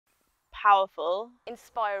powerful,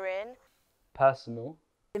 inspiring, personal,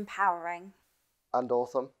 empowering, and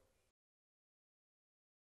awesome.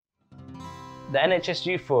 The NHS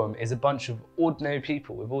Youth Forum is a bunch of ordinary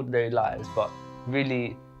people with ordinary lives, but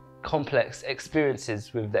really complex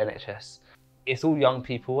experiences with the NHS. It's all young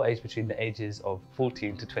people aged between the ages of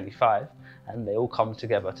 14 to 25, and they all come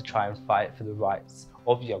together to try and fight for the rights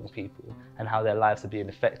of young people and how their lives are being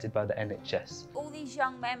affected by the NHS. All these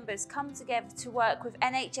young members come together to work with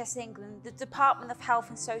NHS England, the Department of Health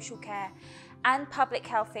and Social Care, and Public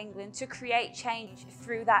Health England to create change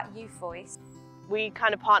through that youth voice. We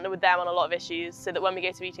kind of partner with them on a lot of issues so that when we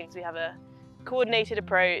go to meetings we have a coordinated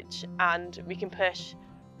approach and we can push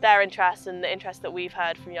their interests and the interests that we've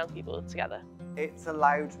heard from young people together. It's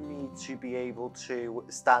allowed me to be able to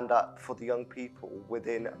stand up for the young people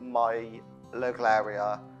within my local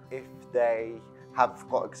area if they have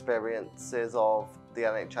got experiences of the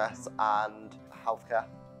NHS and healthcare.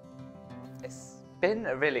 It's been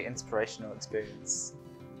a really inspirational experience.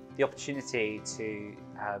 The opportunity to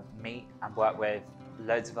meet and work with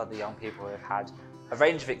loads of other young people who have had a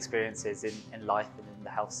range of experiences in life and in the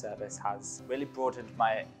health service has really broadened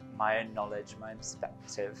my own knowledge, my own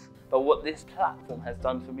perspective. But what this platform has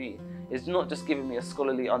done for me is not just giving me a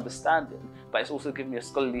scholarly understanding, but it's also given me a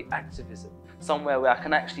scholarly activism, somewhere where I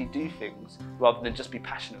can actually do things rather than just be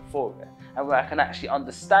passionate for it, and where I can actually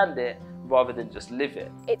understand it rather than just live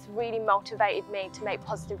it. It's really motivated me to make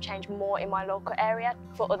positive change more in my local area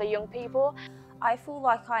for other young people. I feel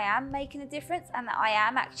like I am making a difference and that I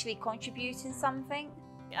am actually contributing something.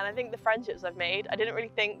 And I think the friendships I've made, I didn't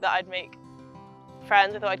really think that I'd make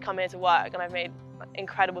friends. I thought I'd come here to work, and I've made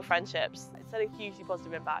incredible friendships. It's had a hugely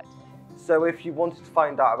positive impact. So if you wanted to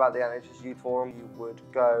find out about the NHS Youth Forum, you would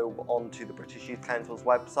go onto the British Youth Council's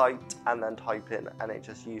website and then type in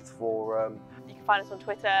NHS Youth Forum. You can find us on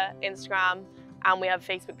Twitter, Instagram, and we have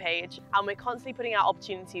a Facebook page. And we're constantly putting out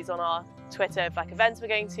opportunities on our Twitter of like events we're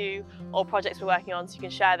going to or projects we're working on, so you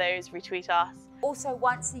can share those, retweet us. Also,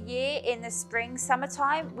 once a year in the spring,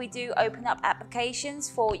 summertime, we do open up applications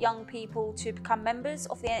for young people to become members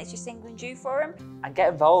of the NHS England Youth Forum. And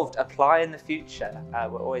get involved, apply in the future.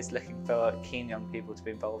 We're always looking for keen young people to be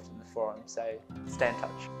involved in the forum, so stay in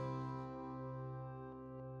touch.